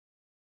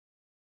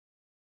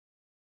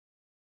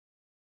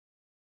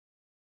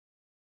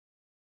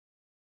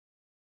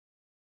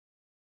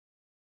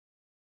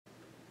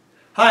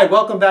Hi,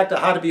 welcome back to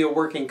How to Be a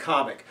Working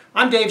Comic.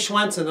 I'm Dave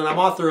Schwensen and I'm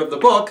author of the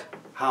book,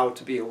 How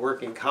to Be a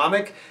Working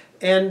Comic.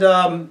 And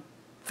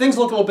things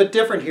look a little bit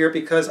different here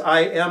because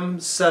I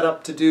am set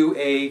up to do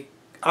a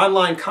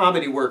online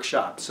comedy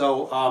workshop.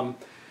 So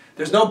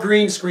there's no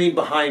green screen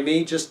behind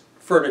me, just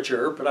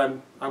furniture, but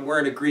I'm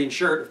wearing a green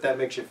shirt if that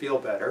makes you feel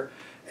better.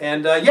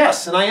 And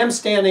yes, and I am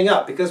standing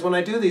up because when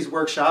I do these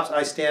workshops,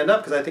 I stand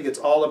up because I think it's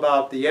all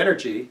about the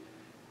energy.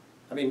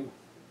 I mean,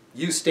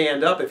 you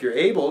stand up if you're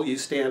able, you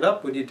stand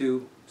up when you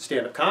do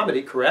stand-up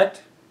comedy,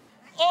 correct?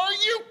 Are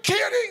you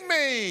kidding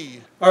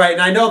me? All right,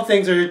 and I know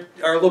things are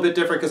a little bit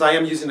different because I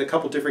am using a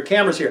couple different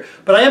cameras here,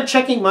 but I am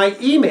checking my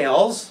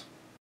emails.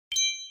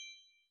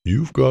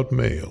 You've got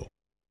mail.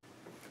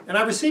 And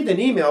I received an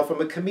email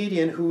from a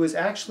comedian who is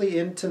actually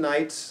in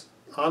tonight's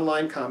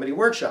online comedy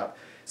workshop.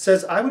 It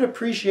says, I would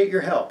appreciate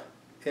your help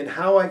in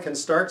how I can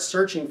start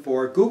searching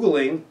for,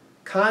 Googling,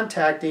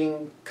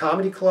 contacting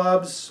comedy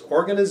clubs,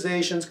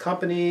 organizations,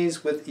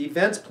 companies with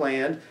events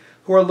planned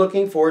who are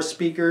looking for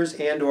speakers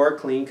and or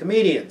clean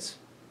comedians.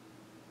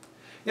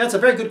 Yeah, it's a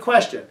very good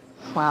question.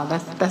 Wow,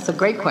 that's a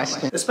great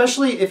question.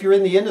 Especially if you're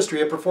in the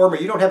industry, a performer,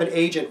 you don't have an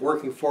agent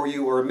working for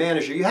you or a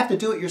manager. You have to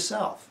do it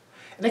yourself.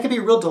 And that can be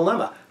a real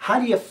dilemma. How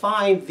do you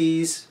find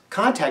these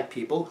contact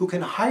people who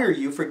can hire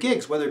you for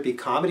gigs, whether it be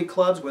comedy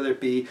clubs, whether it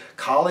be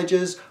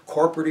colleges,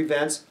 corporate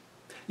events?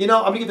 You know,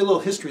 I'm going to give you a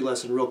little history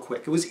lesson real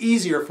quick. It was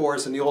easier for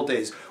us in the old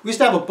days. We used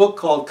to have a book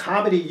called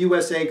Comedy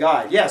USA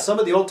Guide. Yeah, some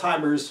of the old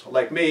timers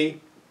like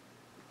me,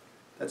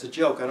 that's a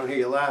joke, I don't hear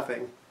you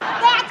laughing.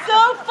 That's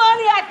so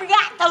funny, I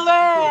forgot to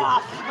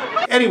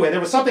laugh. Anyway, there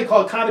was something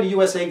called Comedy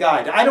USA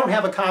Guide. I don't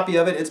have a copy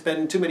of it. It's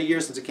been too many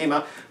years since it came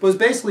out. But it was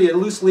basically a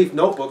loose leaf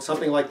notebook,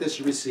 something like this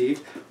you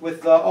received,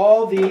 with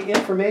all the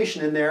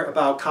information in there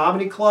about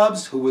comedy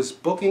clubs, who was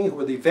booking, who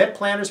were the event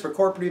planners for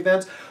corporate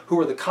events, who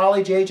were the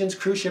college agents,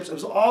 cruise ships. It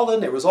was all in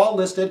there. It was all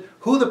listed,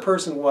 who the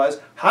person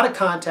was, how to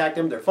contact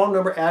them, their phone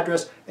number,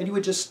 address, and you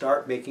would just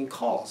start making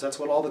calls. That's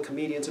what all the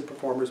comedians and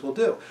performers will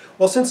do.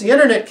 Well, since the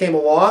internet came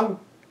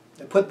along,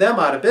 and put them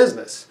out of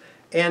business.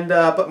 And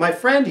but my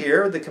friend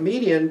here, the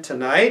comedian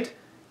tonight,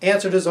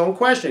 answered his own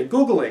question,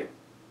 Googling.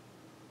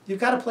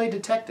 You've got to play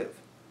detective.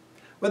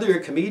 Whether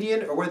you're a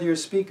comedian or whether you're a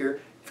speaker,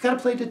 you've got to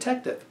play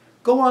detective.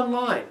 Go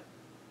online.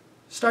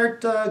 Start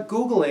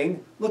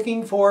Googling,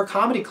 looking for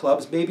comedy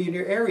clubs maybe in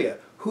your area.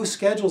 Who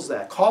schedules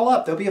that? Call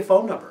up. There'll be a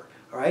phone number.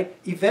 All right?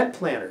 Event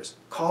planners.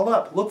 Call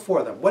up. Look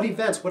for them. What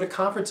events, what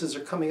conferences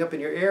are coming up in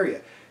your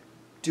area?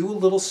 Do a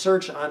little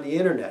search on the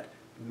internet.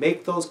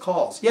 Make those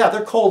calls. Yeah,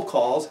 they're cold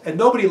calls, and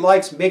nobody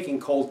likes making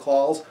cold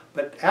calls,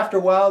 but after a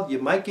while, you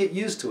might get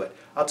used to it.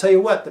 I'll tell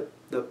you what,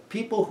 the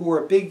people who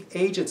are big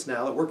agents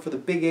now, that work for the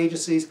big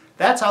agencies,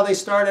 that's how they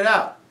started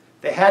out.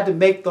 They had to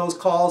make those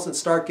calls and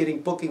start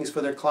getting bookings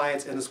for their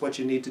clients, and it's what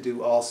you need to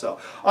do also.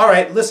 All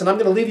right, listen, I'm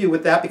going to leave you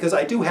with that because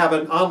I do have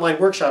an online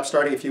workshop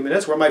starting in a few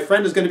minutes where my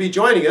friend is going to be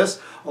joining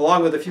us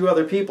along with a few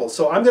other people.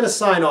 So I'm going to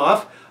sign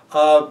off.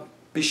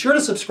 Be sure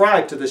to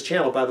subscribe to this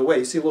channel, by the way.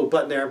 You see a little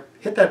button there?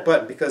 Hit that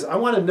button because I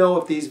want to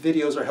know if these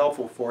videos are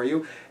helpful for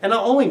you, and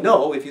I'll only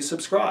know if you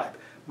subscribe.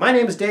 My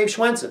name is Dave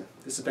Schwensen.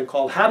 This has been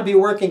called How to Be a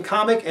Working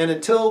Comic, and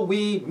until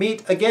we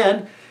meet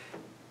again,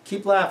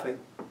 keep laughing.